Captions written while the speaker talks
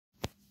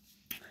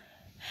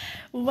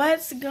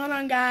What's going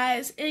on,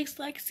 guys? It's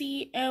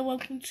Lexi, and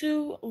welcome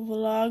to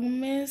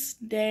Vlogmas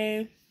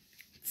Day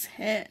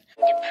 10.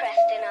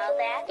 Depressed and all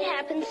that. It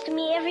happens to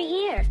me every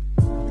year.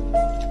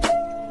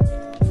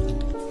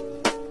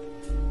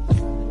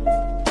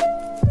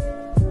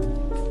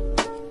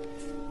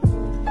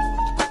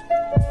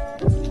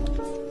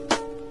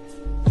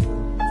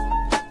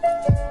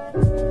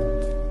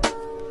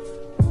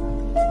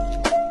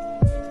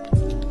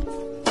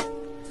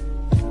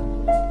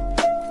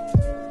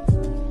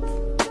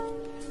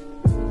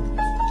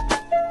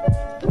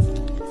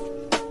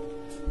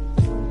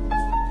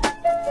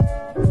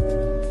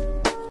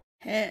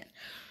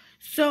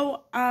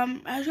 So,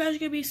 as you guys are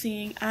gonna be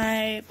seeing,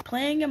 I'm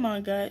playing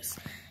Among Us,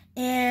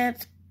 and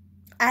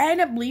I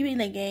ended up leaving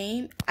the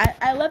game.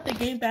 I left the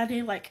game, but I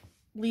didn't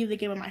leave the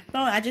game on my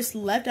phone. I just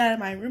left out of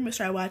my room and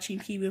started watching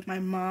TV with my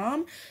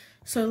mom.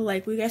 So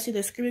when you guys see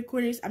the screen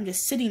recordings, I'm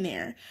just sitting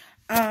there.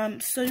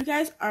 So you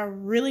guys are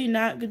really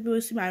not gonna be able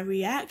to see my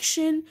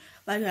reaction.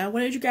 I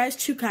wanted you guys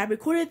to, I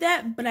recorded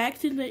that, but I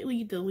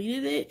accidentally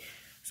deleted it.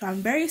 So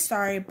I'm very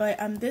sorry, but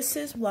this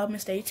is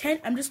Vlogmas Day 10.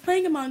 I'm just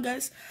playing Among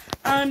Us.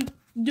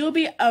 There will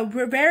be a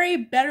better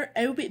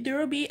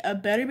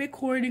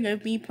recording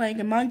of me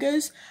playing Among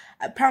Us.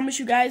 I promise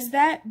you guys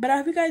that. But I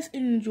hope you guys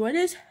enjoy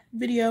this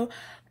video.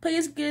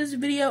 Please give this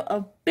video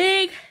a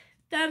big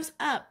thumbs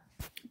up.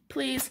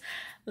 Please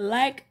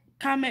like,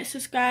 comment,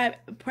 subscribe,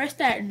 press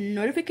that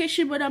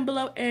notification button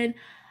below, and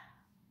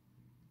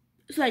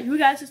so you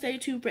guys to stay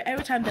tuned for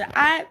every time that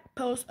I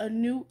post a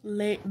new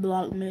late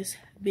Vlogmas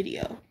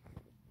video.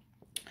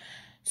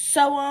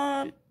 So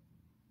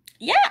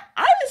yeah,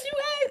 I'll see you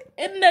guys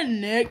in the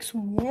next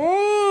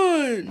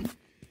one.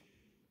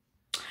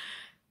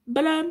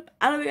 But I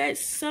love you guys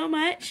so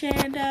much,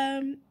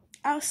 and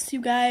I'll see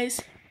you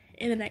guys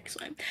in the next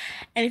one.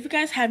 And if you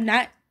guys have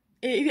not,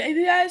 if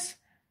you guys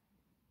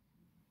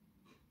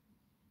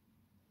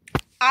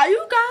are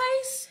you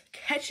guys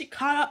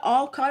caught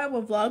up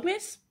with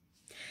Vlogmas?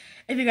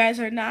 If you guys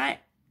are not,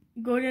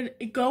 go in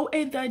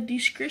the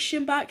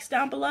description box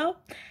down below,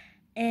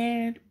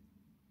 and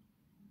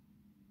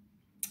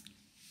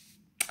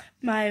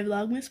my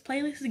Vlogmas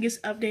playlist gets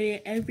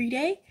updated every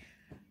day.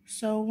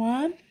 So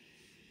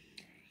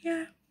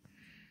yeah.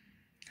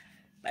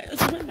 But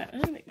let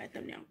me make my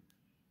thumbnail.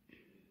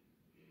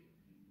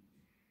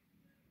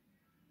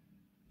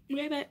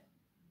 Okay, but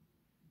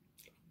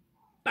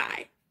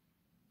bye.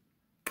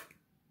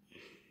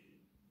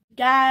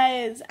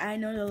 Guys, I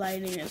know the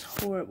lighting is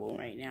horrible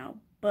right now,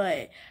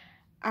 but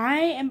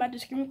I am about to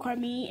screen record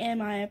me and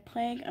my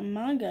playing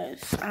Among Us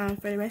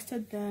for the rest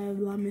of the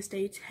Vlogmas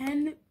Day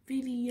 10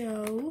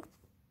 video.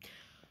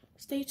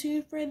 Stay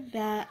tuned for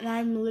that, and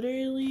I'm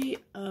literally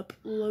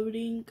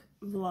uploading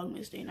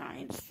Vlogmas Day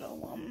 9.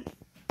 So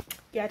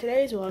yeah,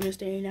 today is Vlogmas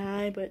Day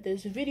 9, but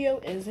this video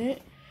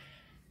isn't.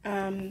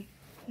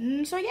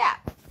 So yeah,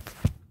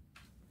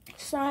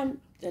 so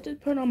I'm just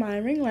put on my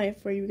ring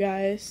light for you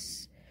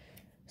guys,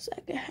 so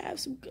I can have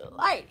some good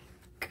light.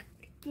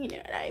 You know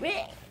what I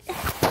mean?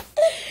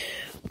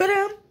 But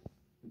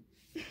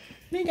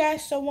hey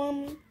guys, so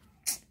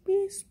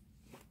peace.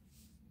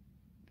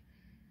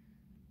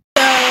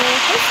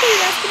 Hopefully you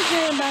guys can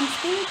hear him, but I'm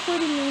still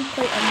recording me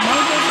play Among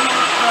Us, and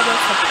I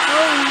was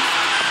supposed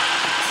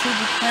to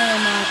be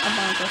playing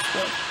Among Us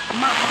with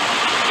Mom,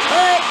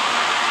 but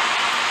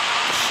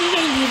she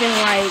ain't even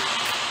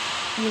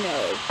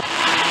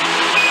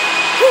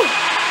whew.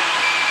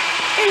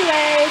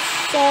 Anyway,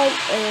 so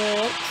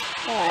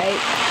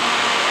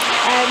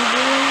I'm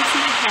going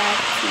to have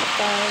to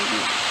find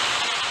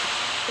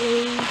a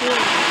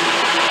video.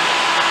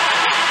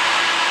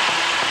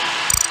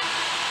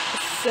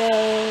 So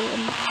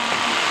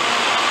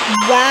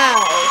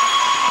wow,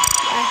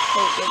 I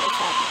hate when this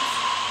happens.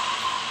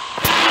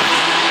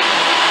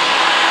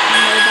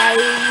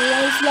 Nobody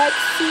wants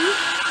Lexi.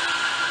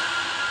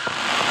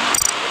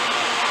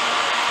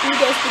 You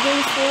guess the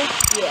game's full?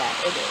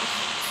 Yeah, it is.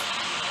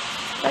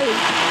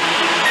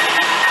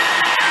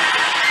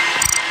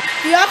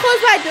 Do y'all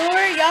close my door?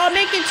 Y'all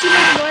making too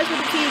much noise with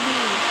the TV.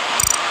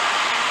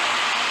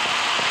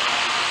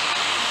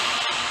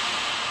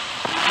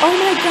 Oh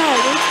my god,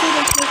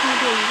 don't close my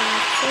door, you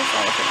guys. So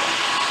sorry for that.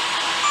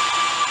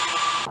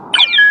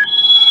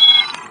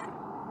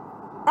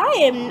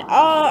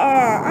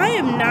 I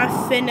am not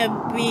finna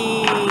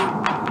be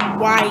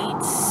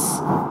white.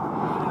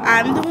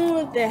 I'm the one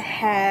with the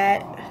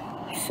hat.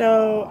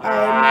 So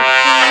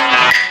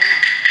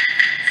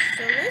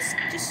so let's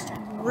just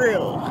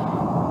real.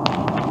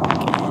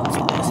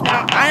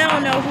 Now I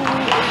don't know who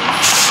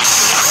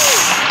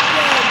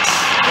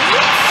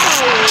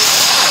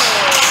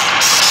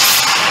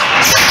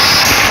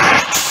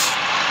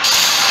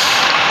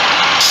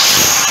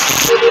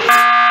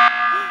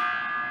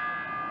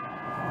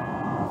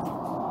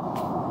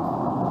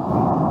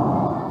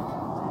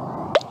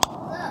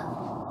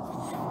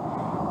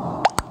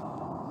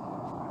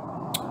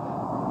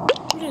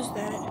What is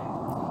that?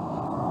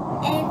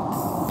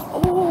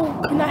 Oh,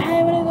 can I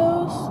have one of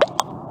those?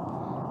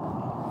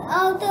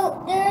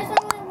 Although there's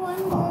only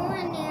one more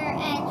in there.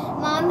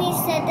 Mommy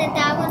said that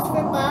that was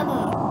for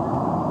Bubba.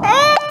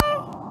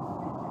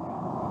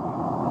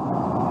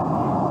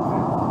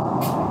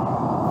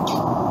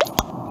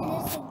 And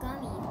it's a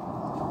gummy.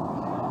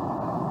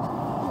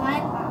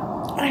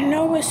 I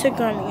know it's a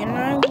gummy, and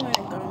I want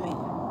a gummy.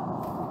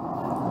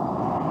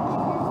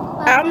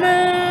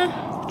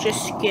 I'ma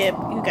just skip,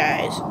 you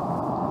guys.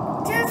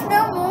 There's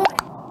no more.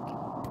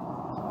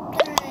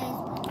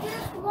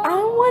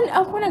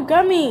 I want a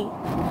gummy.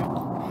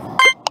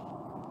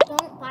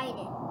 Don't bite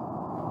it.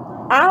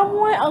 I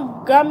want a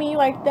gummy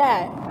like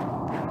that.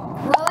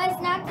 Well, it's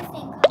not the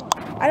same color.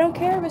 I don't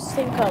care if it's the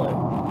same color.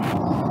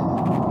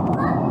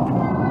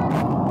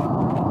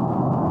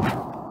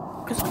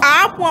 Because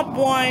I want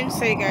one,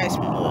 so you guys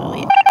can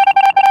literally.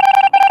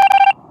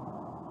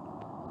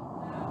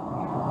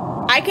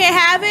 I can't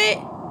have it.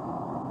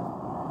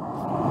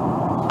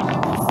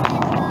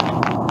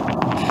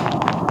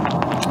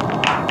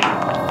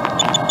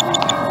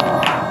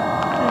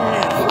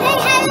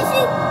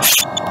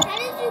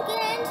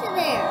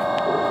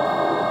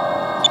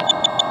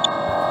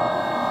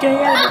 You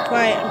gotta be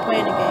quiet. I'm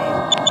playing a game.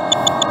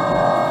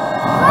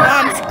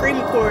 I'm screen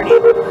recording.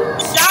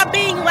 Stop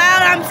being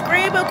loud. I'm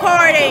screen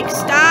recording.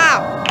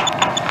 Stop.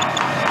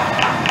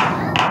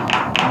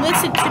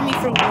 Listen to me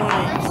for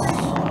once.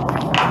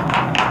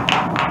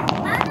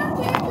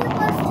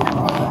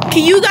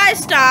 Can you guys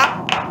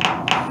stop?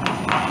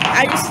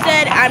 I just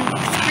said I'm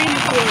screen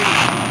recording.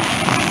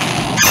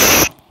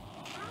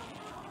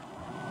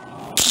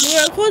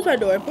 Well, close my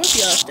door. Both of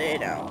y'all stay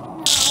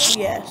down.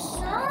 Yes.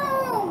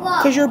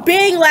 Because you're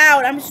being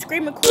loud. I'm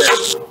screen recording.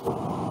 So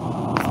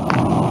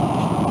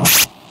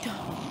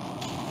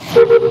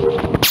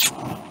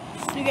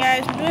you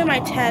guys, I'm doing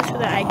my task so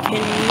that I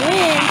can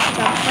win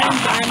because I'm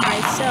playing by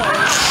myself.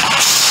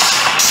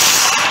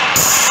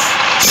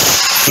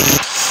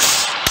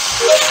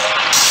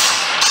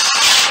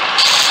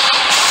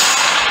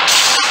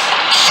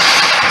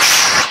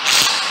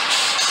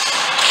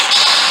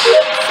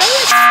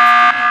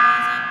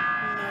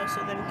 No, so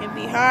then it can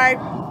be hard.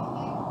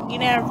 You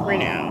never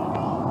know.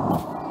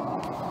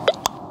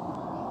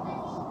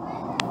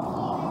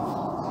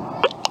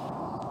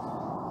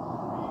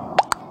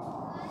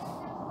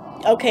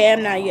 Okay,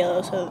 I'm not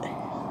yellow, so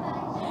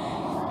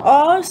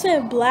all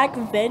said black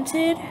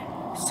vented,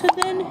 so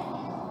then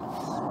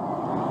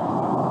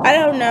I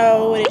don't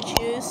know what to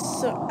choose,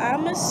 so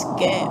I'ma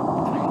skip.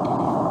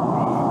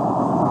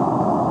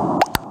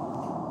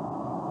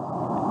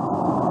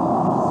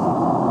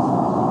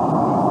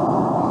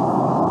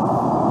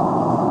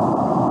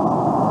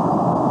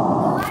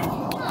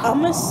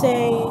 I'ma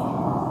say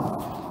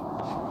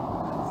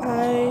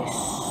I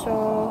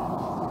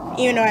saw,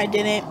 even though I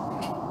didn't.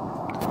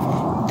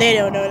 They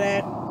don't know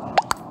that.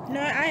 No,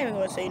 I ain't even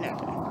gonna say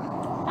nothing.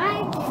 I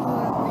didn't want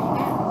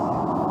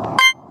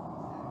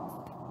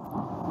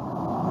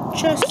to play that.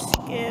 Just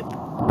skip.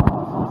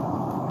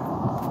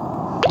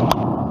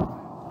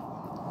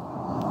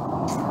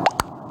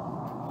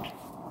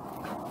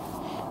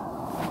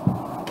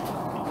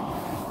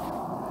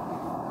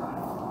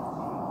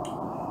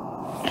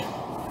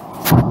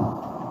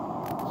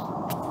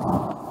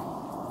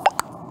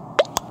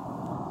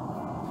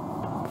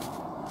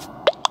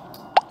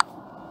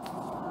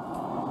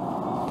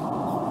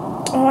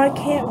 Oh, I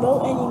can't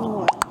vote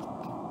anymore.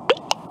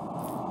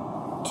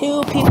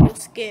 2 people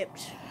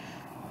skipped.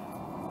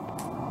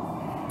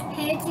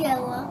 Hey, it's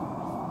yellow.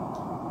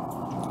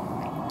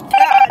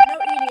 No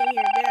eating in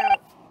here. Get out.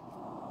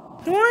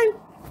 Come on.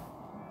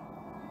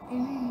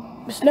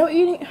 There's no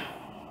eating.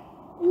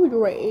 You would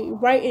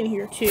right in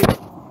here too.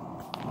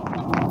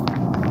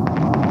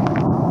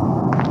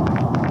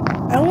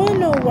 I want to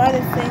know why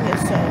the thing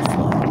is so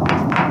slow.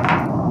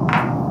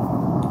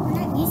 I'm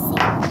not used to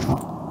it.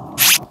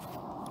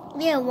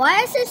 Yeah,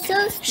 why is it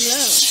so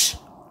slow?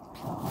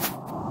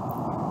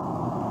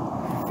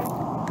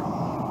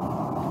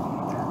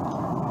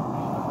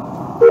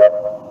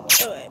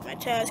 Alright, my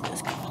task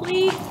is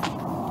complete.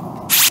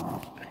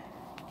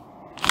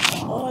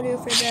 All I do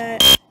for that.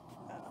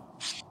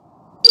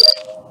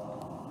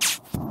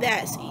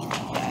 That's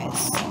easy,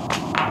 guys. I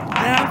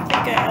don't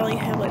think I only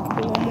have like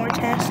 1 more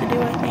task to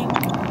do, I think.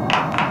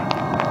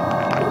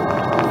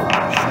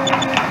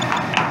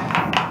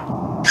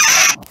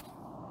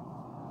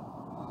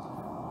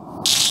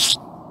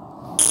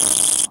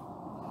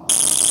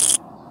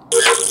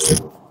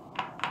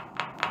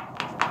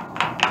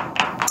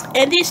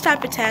 And these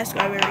type of tasks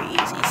are very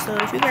easy. So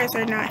if you guys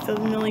are not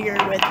familiar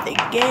with the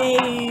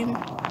game,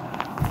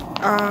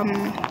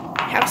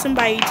 have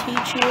somebody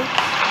teach you.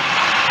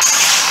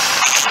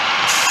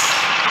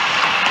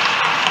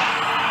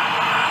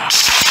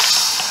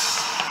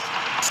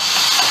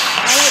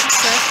 I like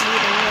trust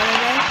neither one of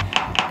them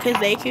because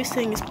they keep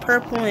saying it's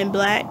purple and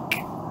black.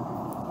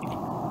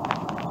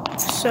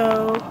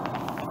 So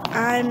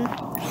I'm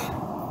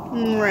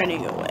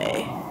running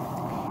away.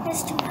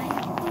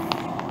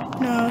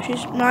 No,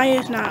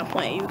 Maya's not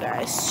playing, you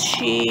guys.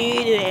 She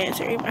didn't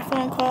answer any of my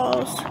phone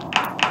calls.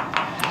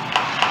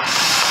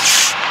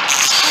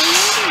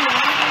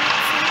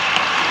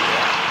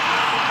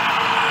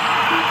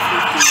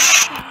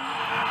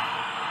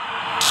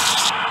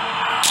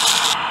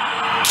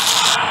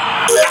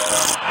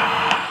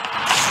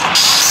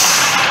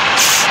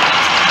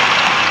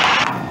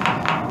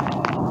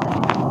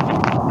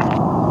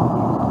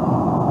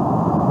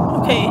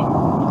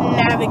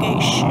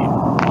 navigation.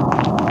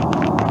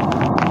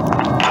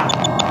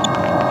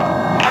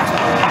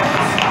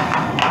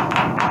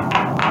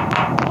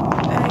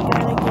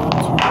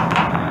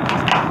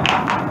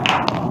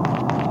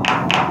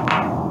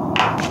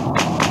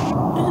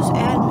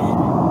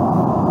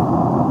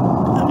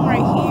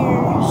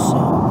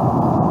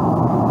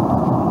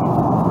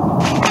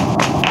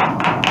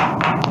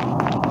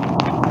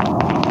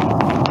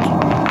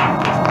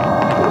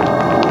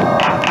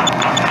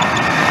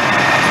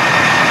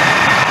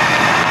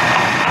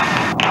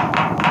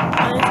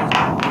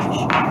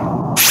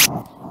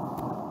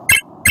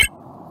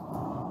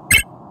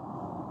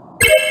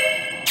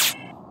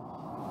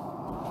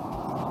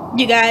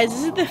 You guys,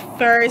 this is the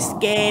first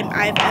game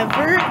I've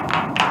ever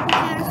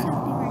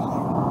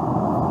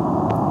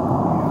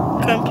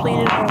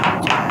completed all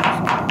my tasks.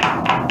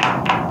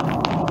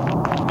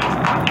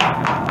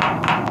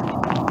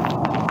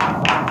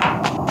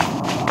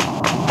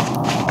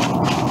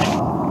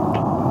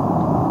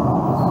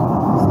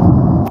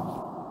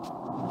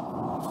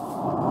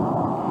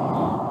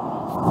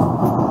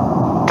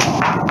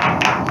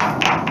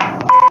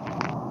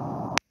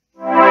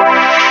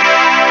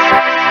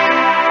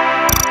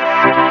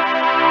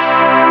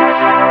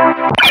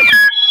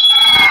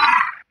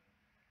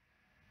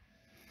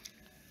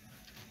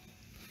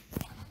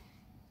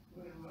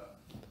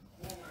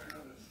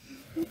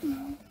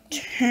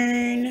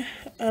 Turn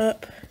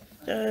up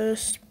the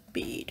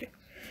speed,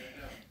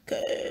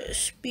 cause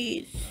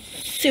speed's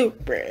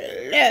super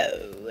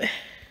low.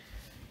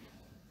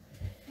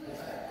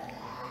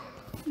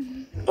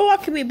 Oh, I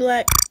could be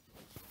black.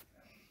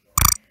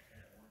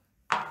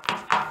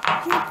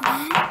 You're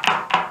black?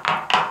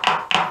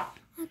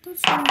 I thought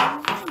you were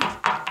white.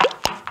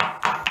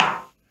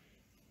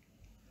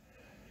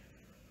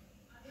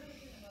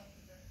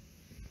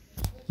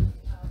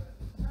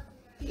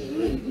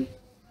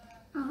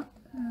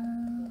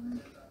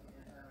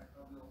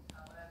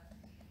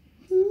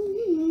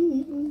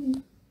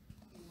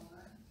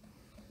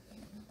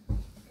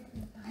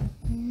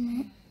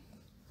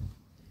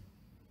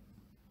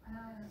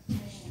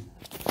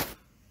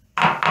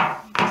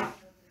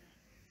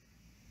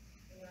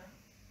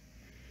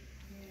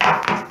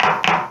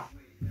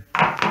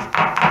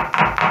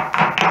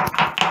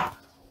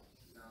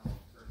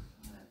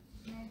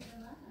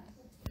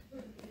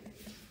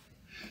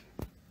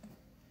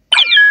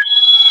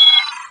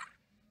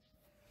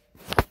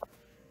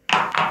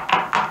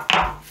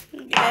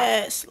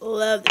 Yes,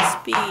 love the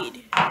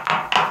speed.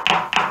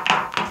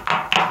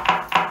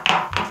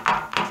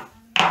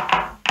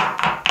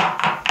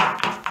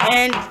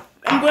 And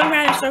I'm going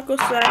around in circles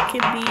so I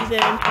can be the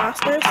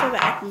imposter so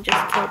that I can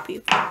just kill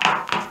people.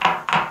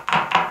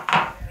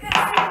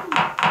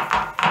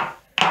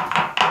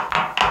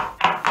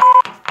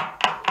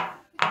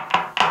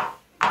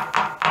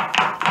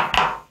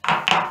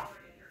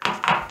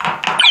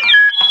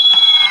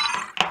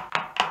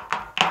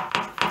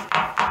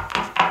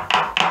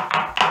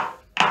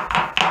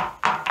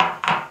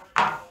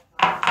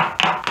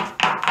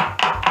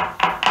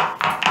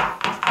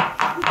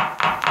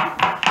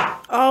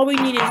 All we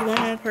need is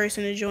one more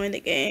person to join the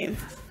game.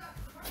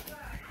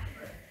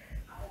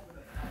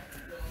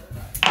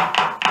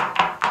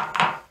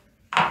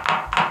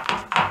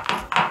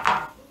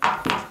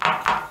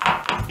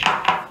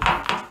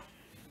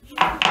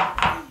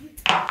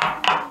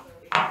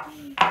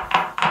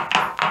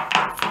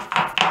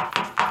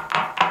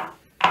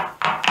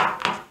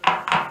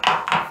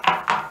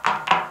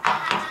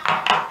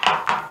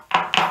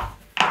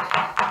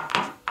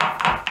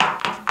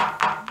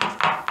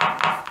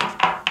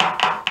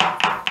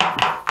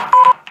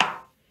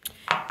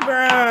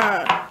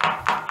 Bruh.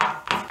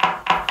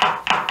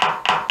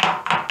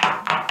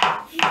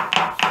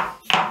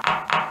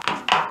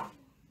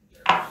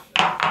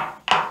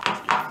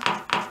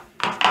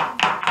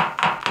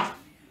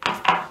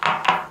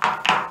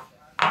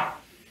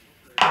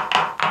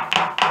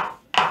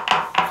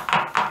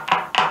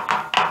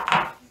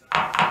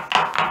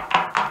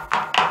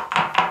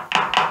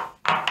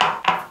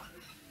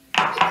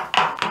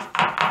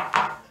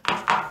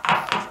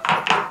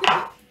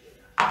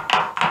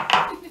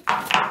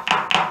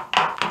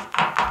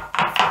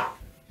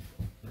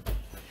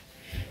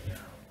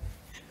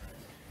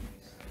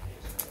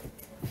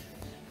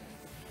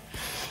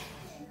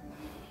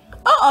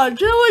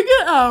 Jelly,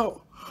 get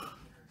out.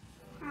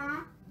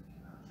 Huh?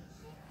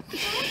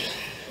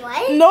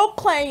 What? No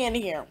playing in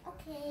here.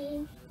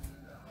 Okay.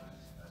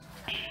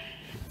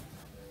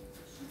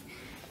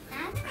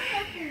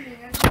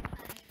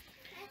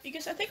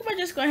 Because I think I'm gonna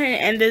just go ahead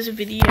and end this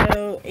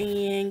video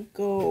and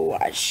go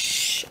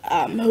watch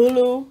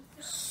Hulu.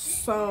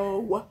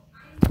 So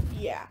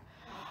yeah.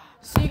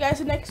 See you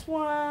guys in the next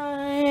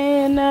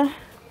one.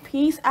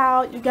 Peace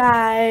out, you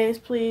guys.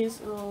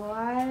 Please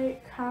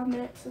like,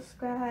 comment,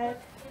 subscribe.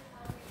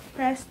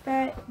 Press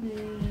that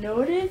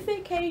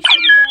notification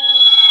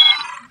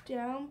bell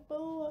down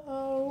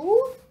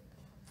below.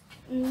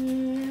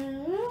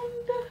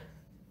 And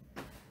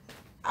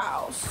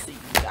I'll see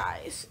you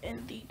guys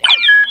in the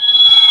next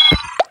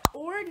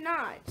one. Or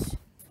not.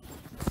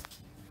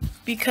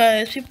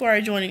 because people are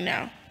joining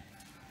now.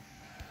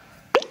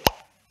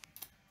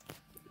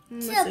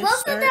 See,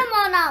 both of them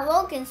are not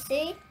working,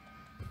 see?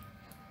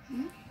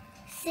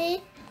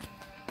 See?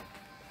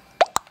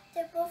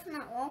 They're both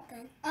not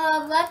working.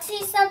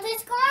 Lexi,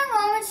 something's going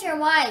on with your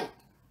light.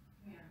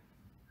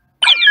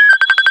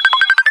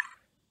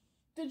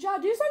 Did y'all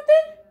do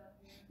something?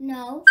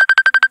 No.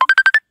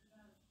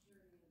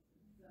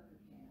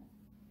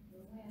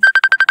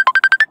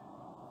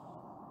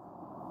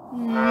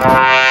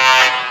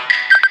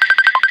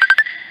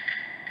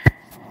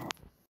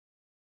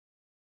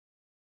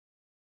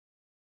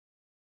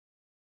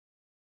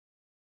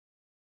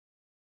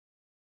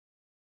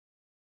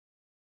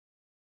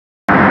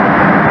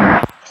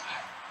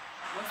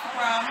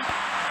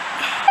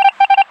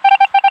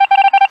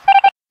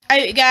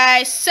 Alright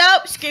guys, so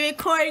screen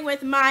recording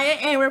with Maya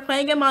and we're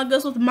playing Among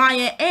Us with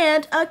Maya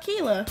and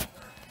Akeelah.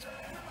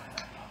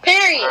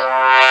 Period.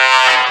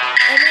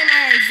 And then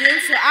I Zoom,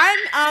 so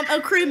I'm a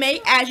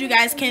crewmate, as you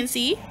guys can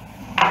see.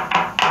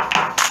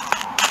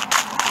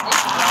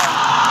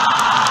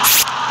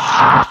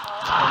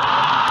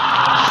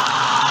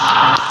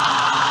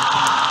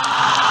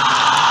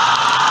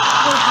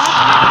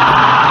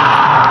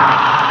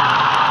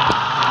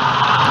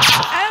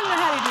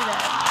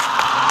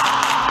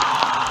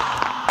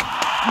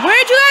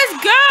 Where'd you guys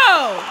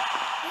go?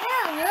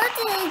 Yeah, where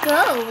did they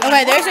go?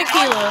 Okay, there's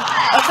Akeelah.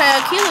 Okay,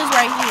 Akeelah's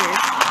right here.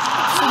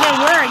 So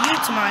then where are you,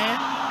 Tamaya?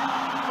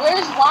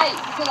 Where's White?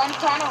 Because I'm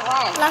trying to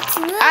run.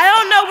 I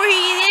don't know where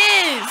he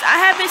is.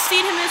 I haven't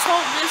seen him this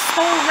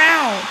whole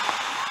round.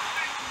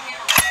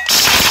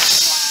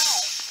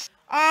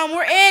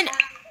 We're in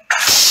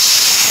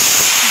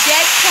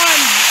Deadcon,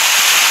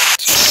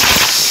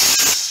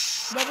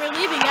 but we're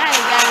leaving out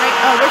of that, right?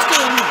 Oh, we're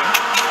still in here.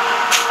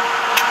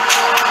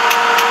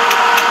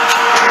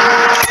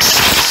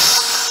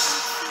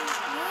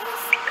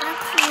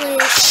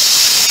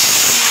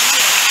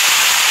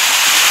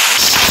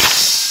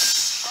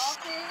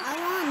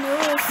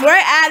 We're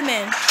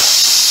admin.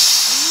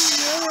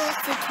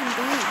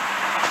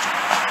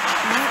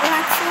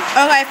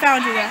 Okay, I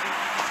found you there.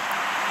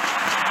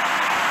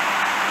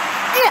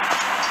 Yeah.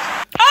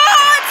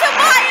 Oh,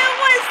 Tamaya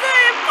was the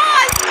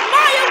imposter!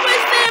 Maya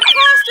was the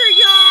imposter,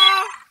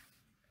 y'all!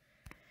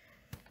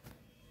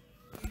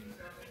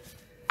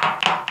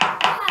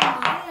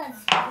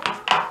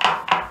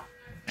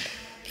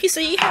 He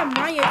said you had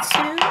Maya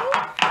too?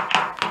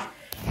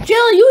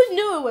 Jill, you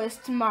knew it was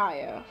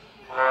Tamaya.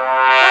 Why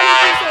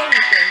did you say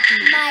anything?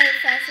 My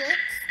professor.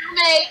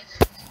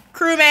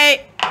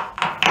 Crewmate.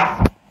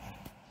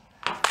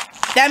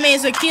 That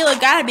means Akeelah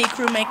gotta be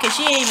crewmate because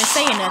she ain't even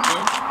saying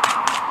nothing.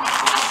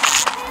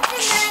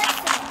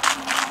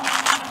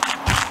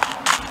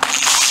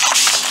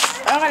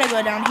 I gotta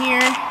go down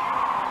here.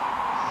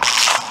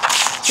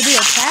 To do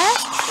a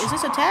task? Is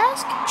this a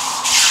task?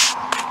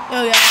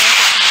 Oh yeah.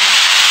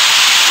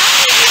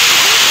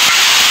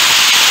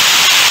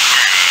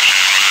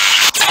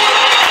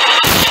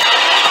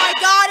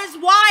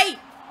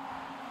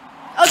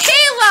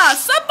 Akeelah!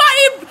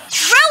 Somebody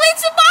really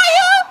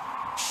Tamaya?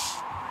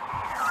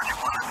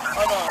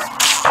 Hold on.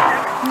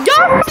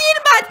 Don't forget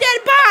about that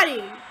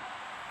body!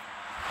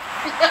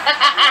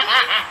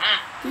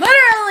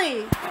 Literally!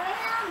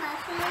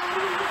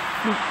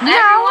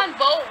 Everyone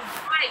vote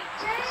White.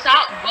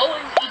 Stop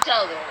voting each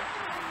other.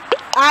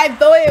 I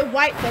voted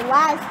White the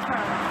last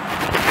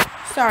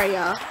time. Sorry,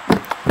 y'all.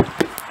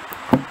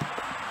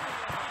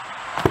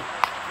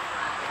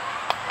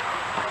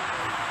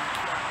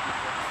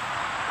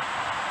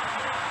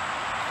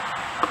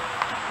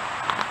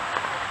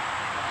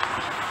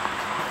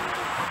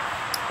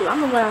 I'm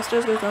gonna go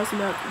downstairs with some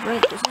milk and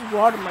drink. This is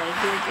watermelon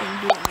ain't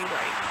doing me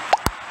right.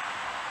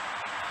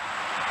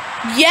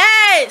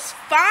 Yes!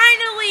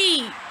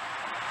 Finally!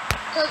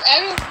 Because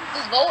everyone's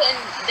just voting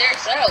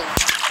themselves.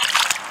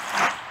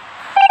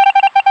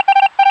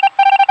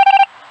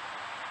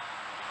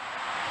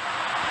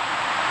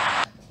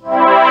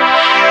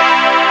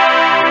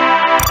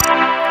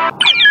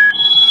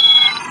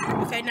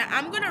 Okay, now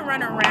I'm gonna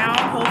run around,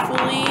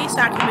 hopefully, so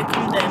I can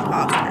become the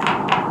imposter.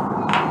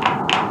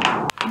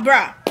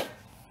 Bruh.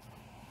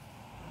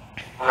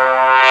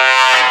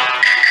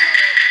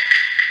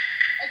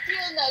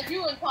 Akeelah, no, you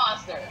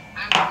imposter.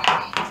 I'm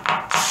repeating.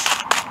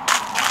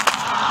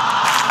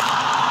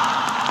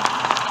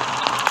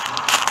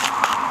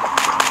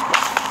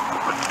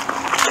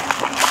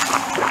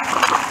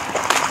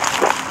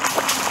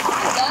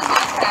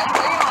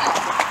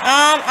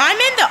 I'm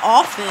in the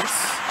office.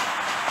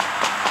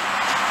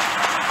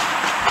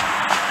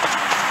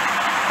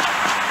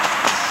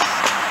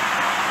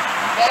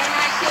 Better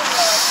not kill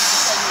us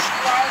because if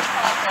you are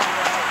imposter,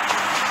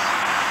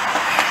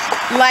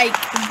 Like,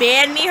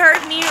 ban me,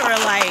 hurt me, or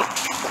like...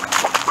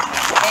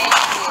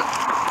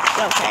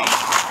 Okay.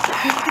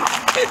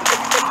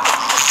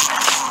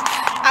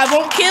 I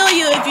won't kill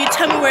you if you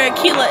tell me where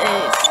Akeelah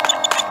is.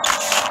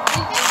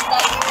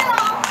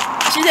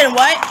 She's in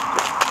what?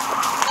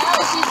 No,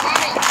 she's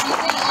running.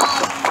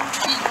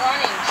 She's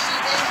running.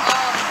 She's in,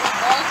 we're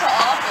going to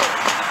office.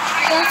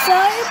 I'm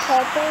sorry,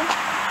 Papa.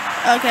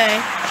 Okay.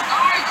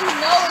 Alright, you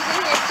know it's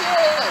in here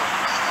too.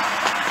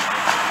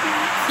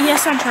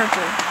 Yes, I'm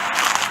purple.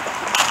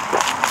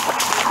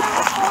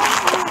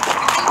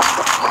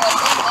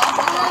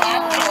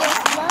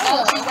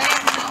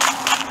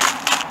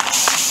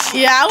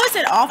 Yeah, I was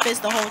in office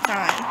the whole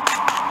time.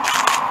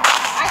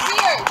 I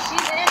see her.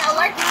 She's in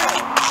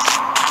electrical.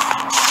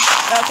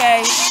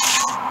 Okay.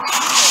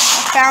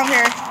 I found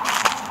her.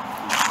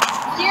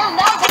 Kill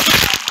no.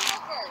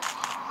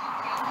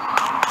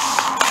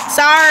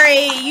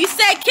 Sorry, you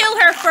said kill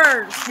her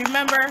first,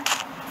 remember?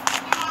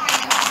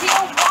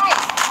 Kill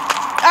White.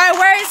 Alright,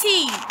 where is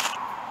he?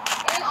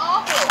 In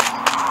office.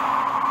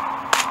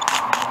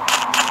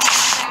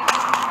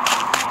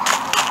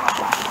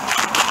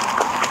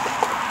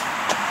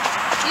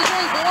 He's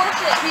in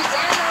Dorset. He's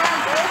running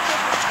around Dorset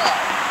and stuff.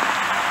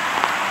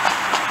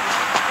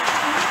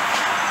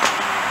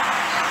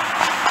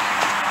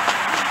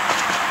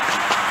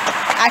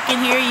 I can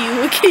hear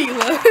you,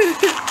 Akeelah.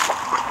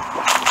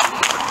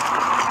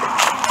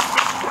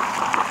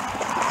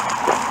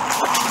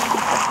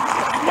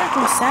 I'm not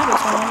gonna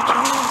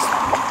sabotage.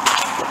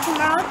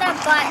 Tomorrow, that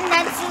button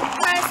that you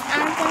press,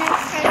 I'm gonna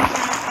press that.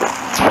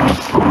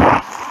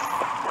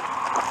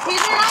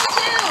 He's around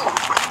too.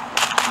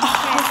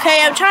 Okay,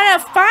 I'm trying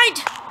to find.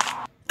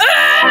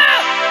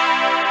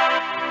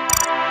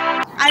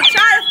 I'm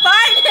trying to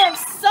find him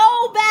so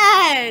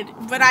bad,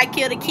 but I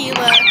killed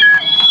Akeelah.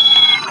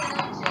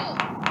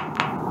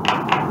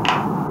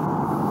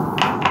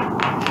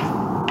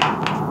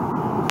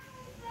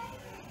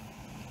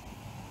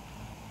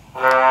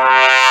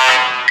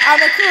 I'm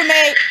a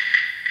crewmate.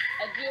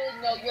 I do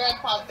know you're a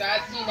imposter.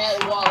 I've seen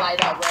that wall light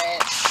up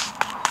red.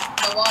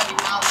 The wall did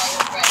not light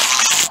up red.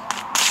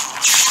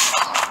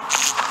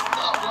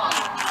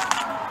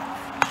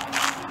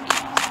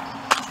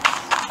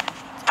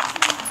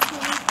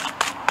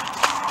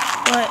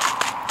 What?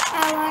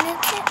 I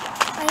wanted to.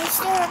 Are you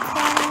still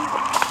recording?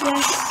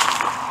 Yes.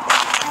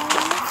 I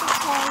wanted to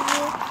tell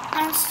you,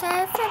 I'm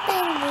sorry for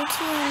being rude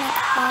to you in the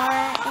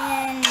car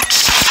and.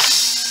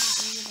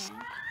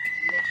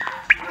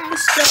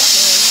 It's still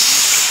good.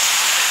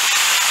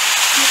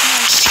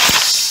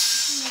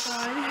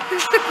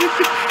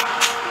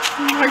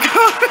 Oh my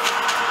god.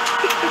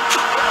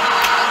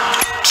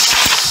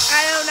 I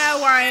don't know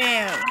where I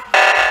am.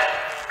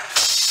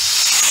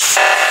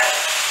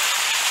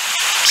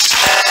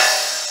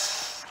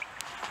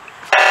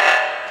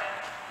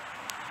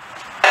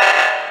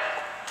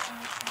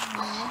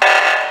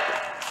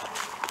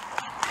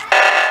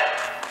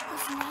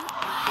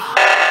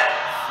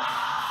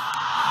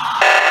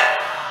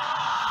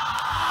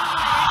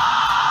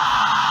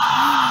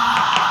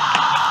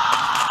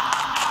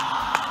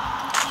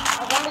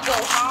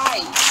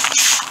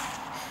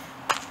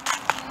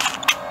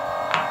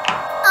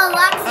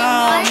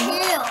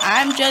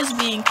 I'm just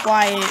being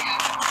quiet.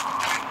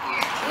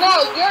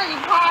 No, you're an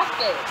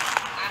imposter.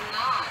 I'm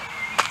not.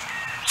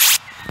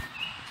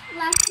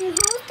 Lexi,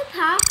 who's the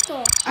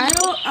pastor? I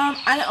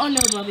don't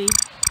know, Bubby.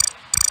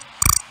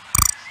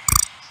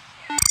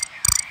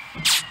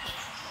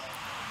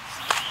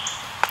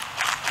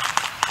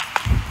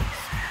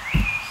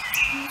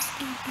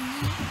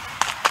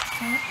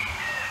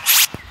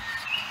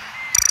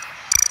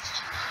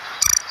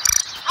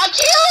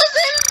 Akeelah's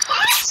an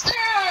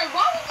imposter!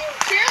 Why would you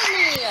kill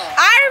me?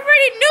 I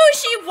already knew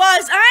she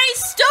was. I ain't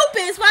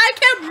stupid. That's why I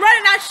kept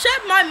running. I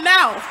shut my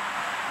mouth.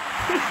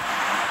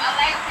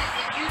 Alexis,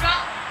 if you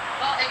don't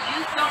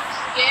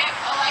skip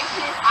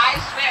Alexis, I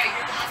swear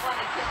you're not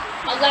going to kill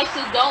me.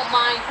 Alexis, don't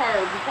mind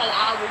her because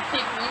I will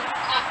kick you.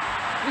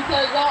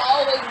 Because y'all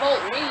always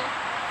vote me.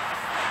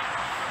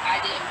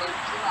 I didn't vote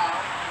you out.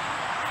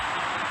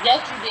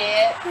 Yes, you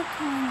did. What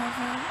time is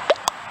it?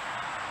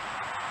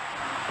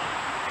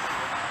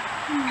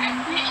 I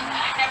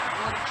never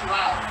voted you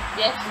out.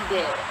 Yes, you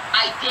did.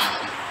 I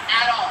didn't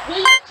at all. Who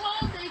you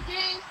told the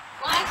game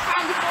last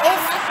time before I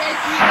left that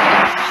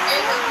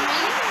it was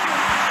me.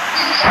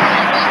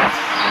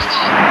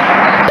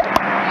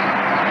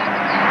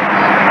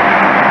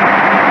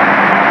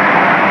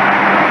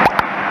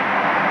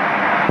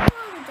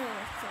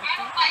 I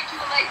don't like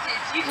you, Alexis.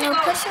 You can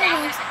go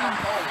down and I'm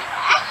going.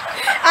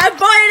 I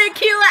voted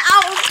Akeelah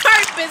out on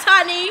purpose,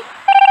 honey.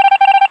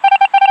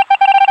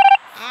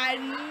 I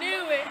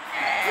knew it.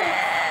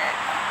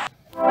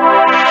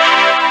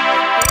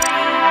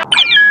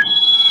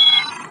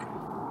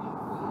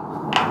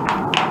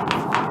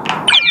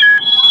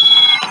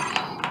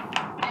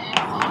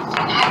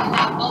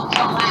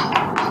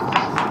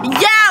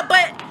 Yeah,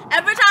 but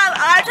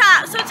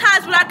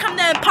sometimes when I come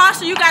to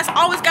imposter, you guys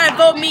always gotta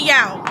vote me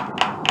out.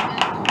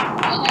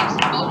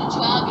 Alexis voted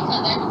you out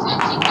because every time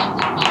she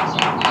comes to imposter,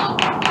 we all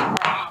vote her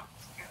out.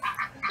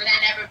 But I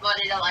never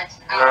voted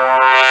Alexis out.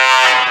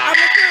 I'm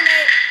a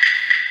crewmate.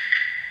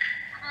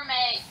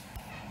 Crewmate.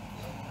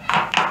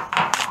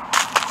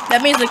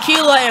 That means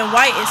Akeelah and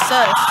White is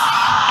sus.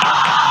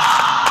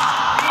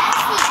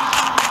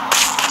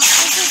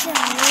 This is a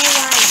new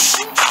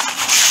life.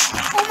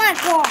 Oh my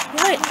god.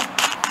 What?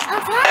 I'm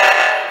trying.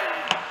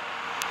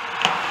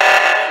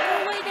 Go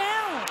lay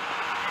down.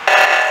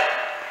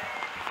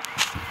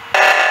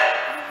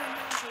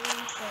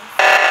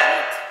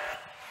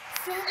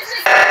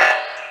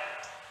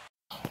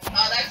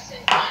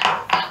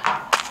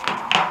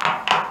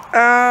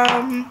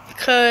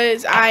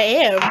 Because I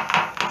am.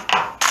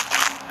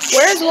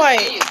 Where's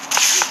White?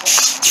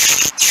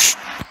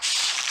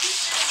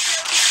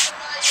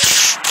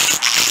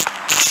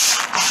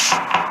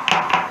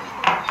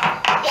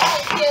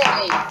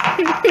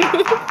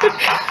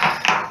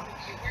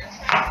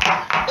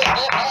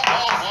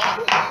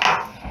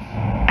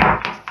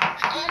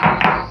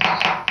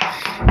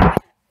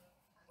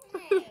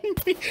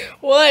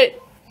 What?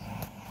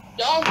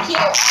 Don't kill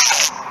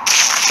us.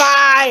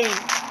 Fine.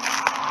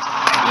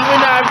 Even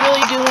though I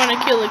really do want to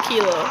kill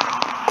akeelah.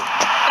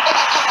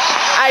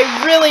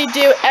 I really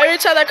do. Every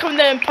time I come to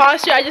the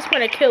imposter, I just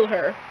want to kill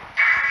her.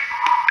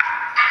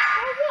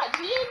 What?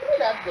 You didn't do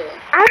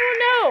nothing. I don't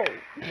know.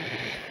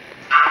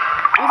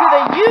 It's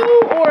either you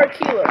or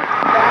akeelah.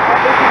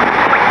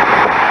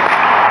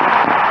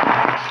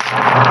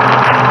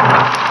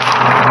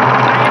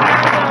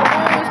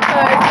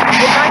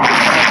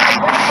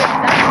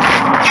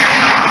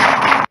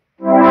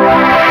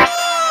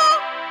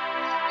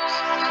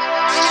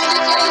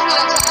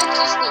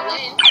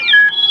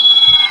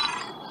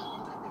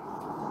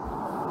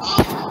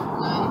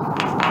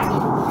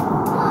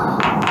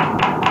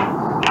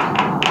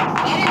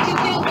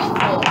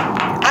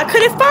 I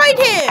couldn't find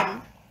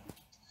him.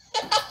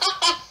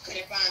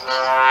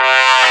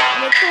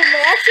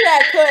 Actually,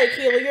 I could,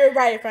 akeelah. You're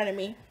right in front of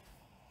me.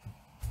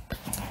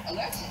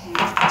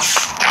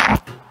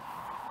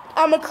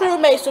 I'm a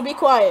crewmate, so be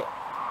quiet.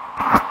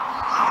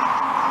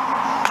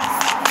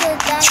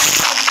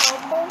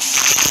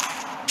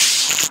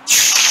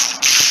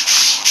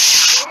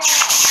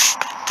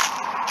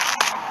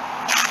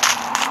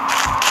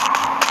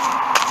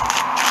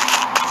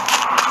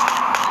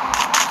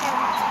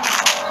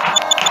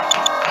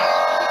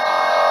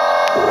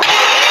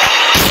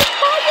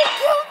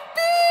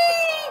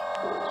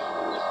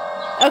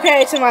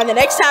 Okay, Tamar, the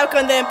next time I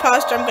come to the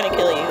imposter, I'm gonna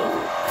kill you.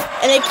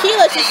 And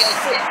akeelah just...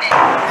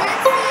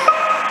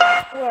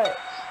 What?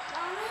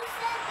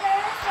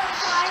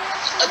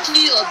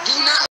 akeelah,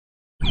 do not.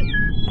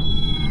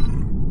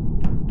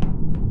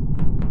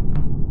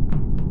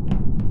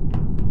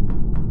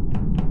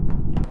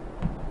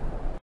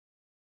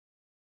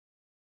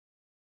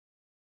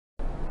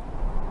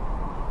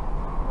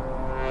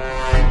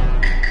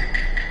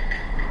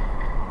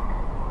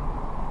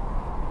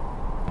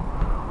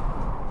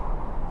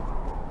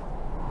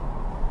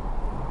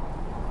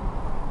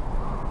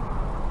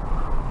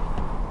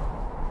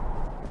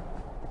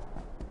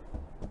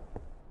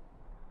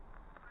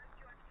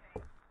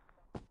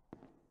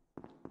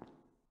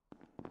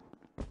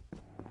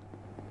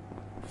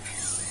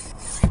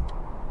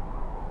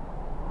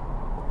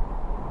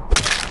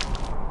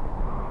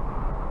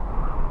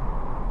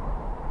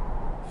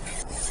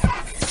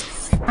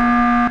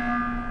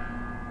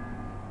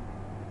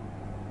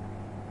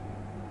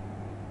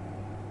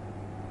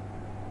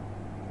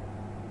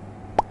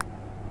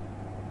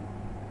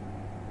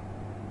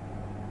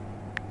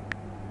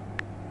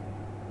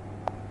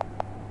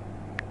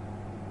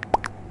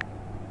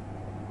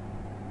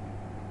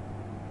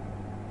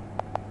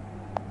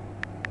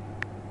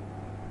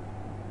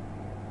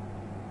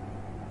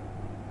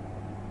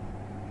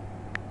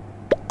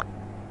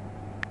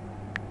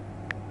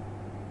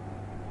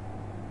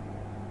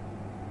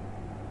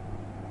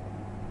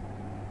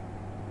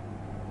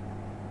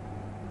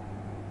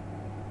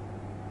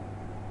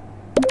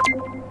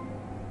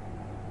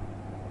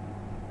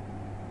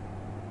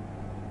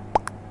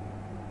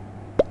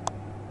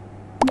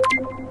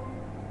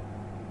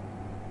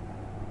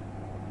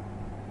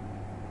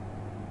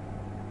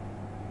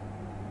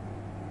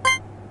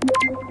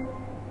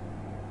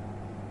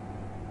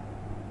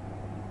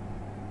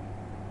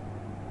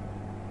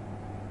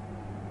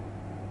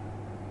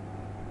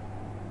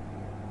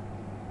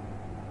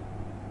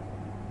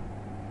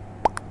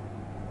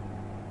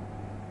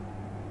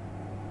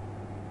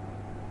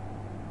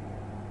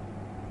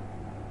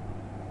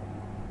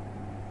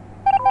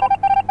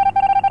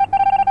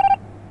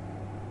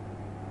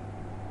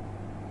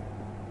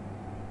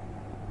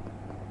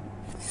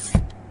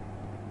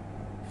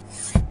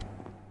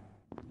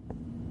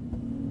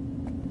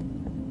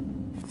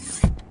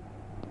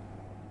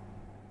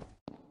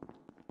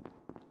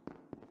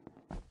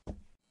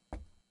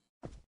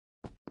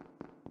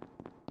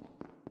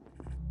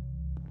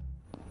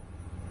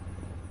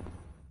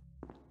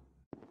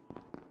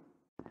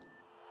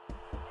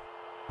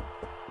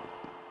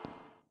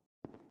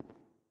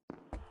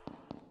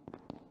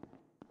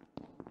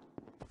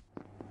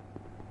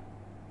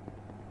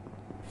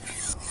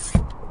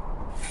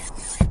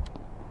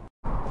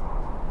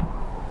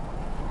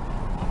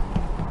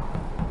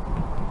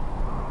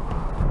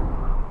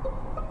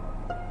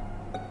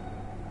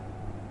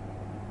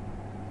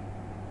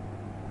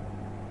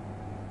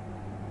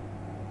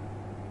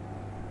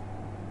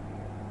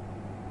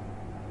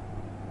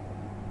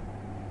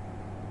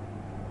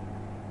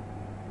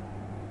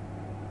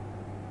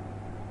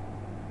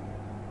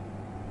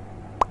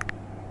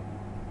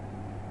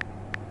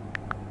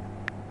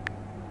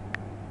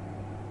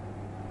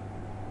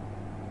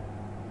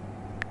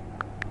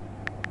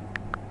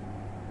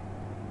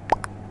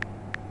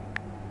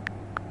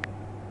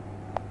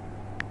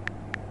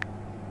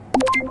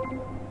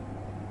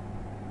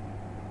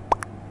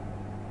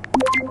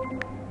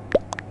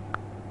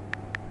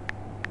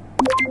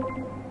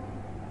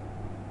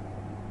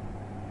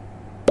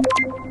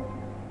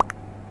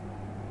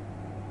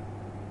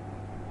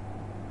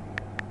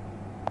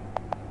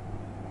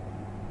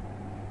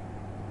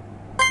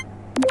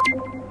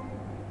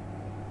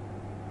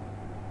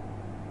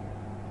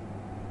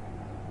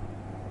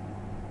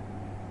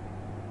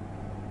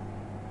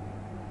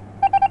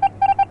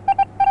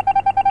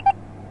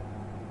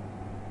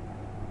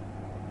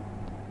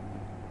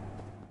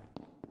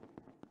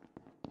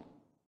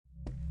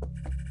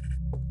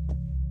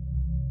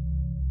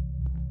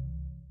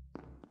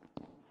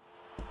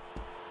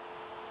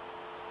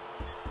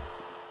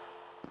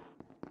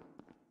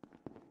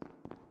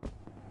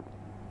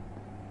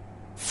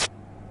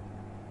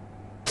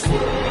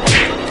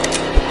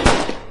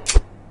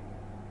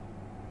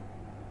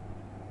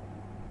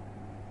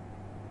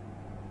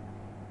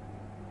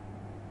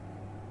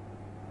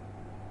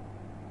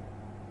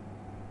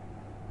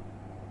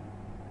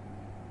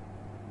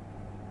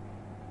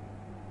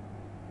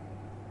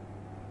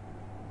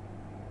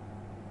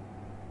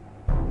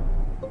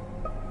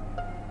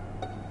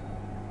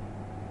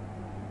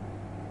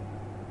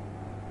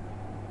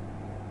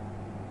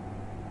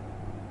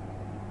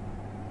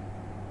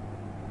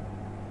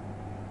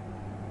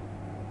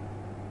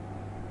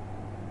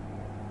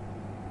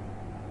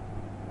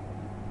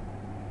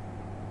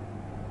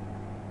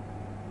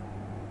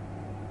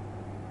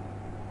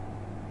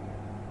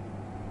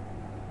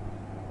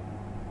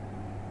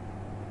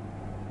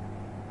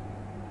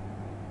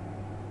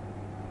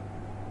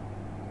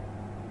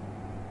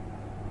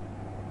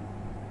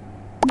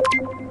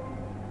 Bye.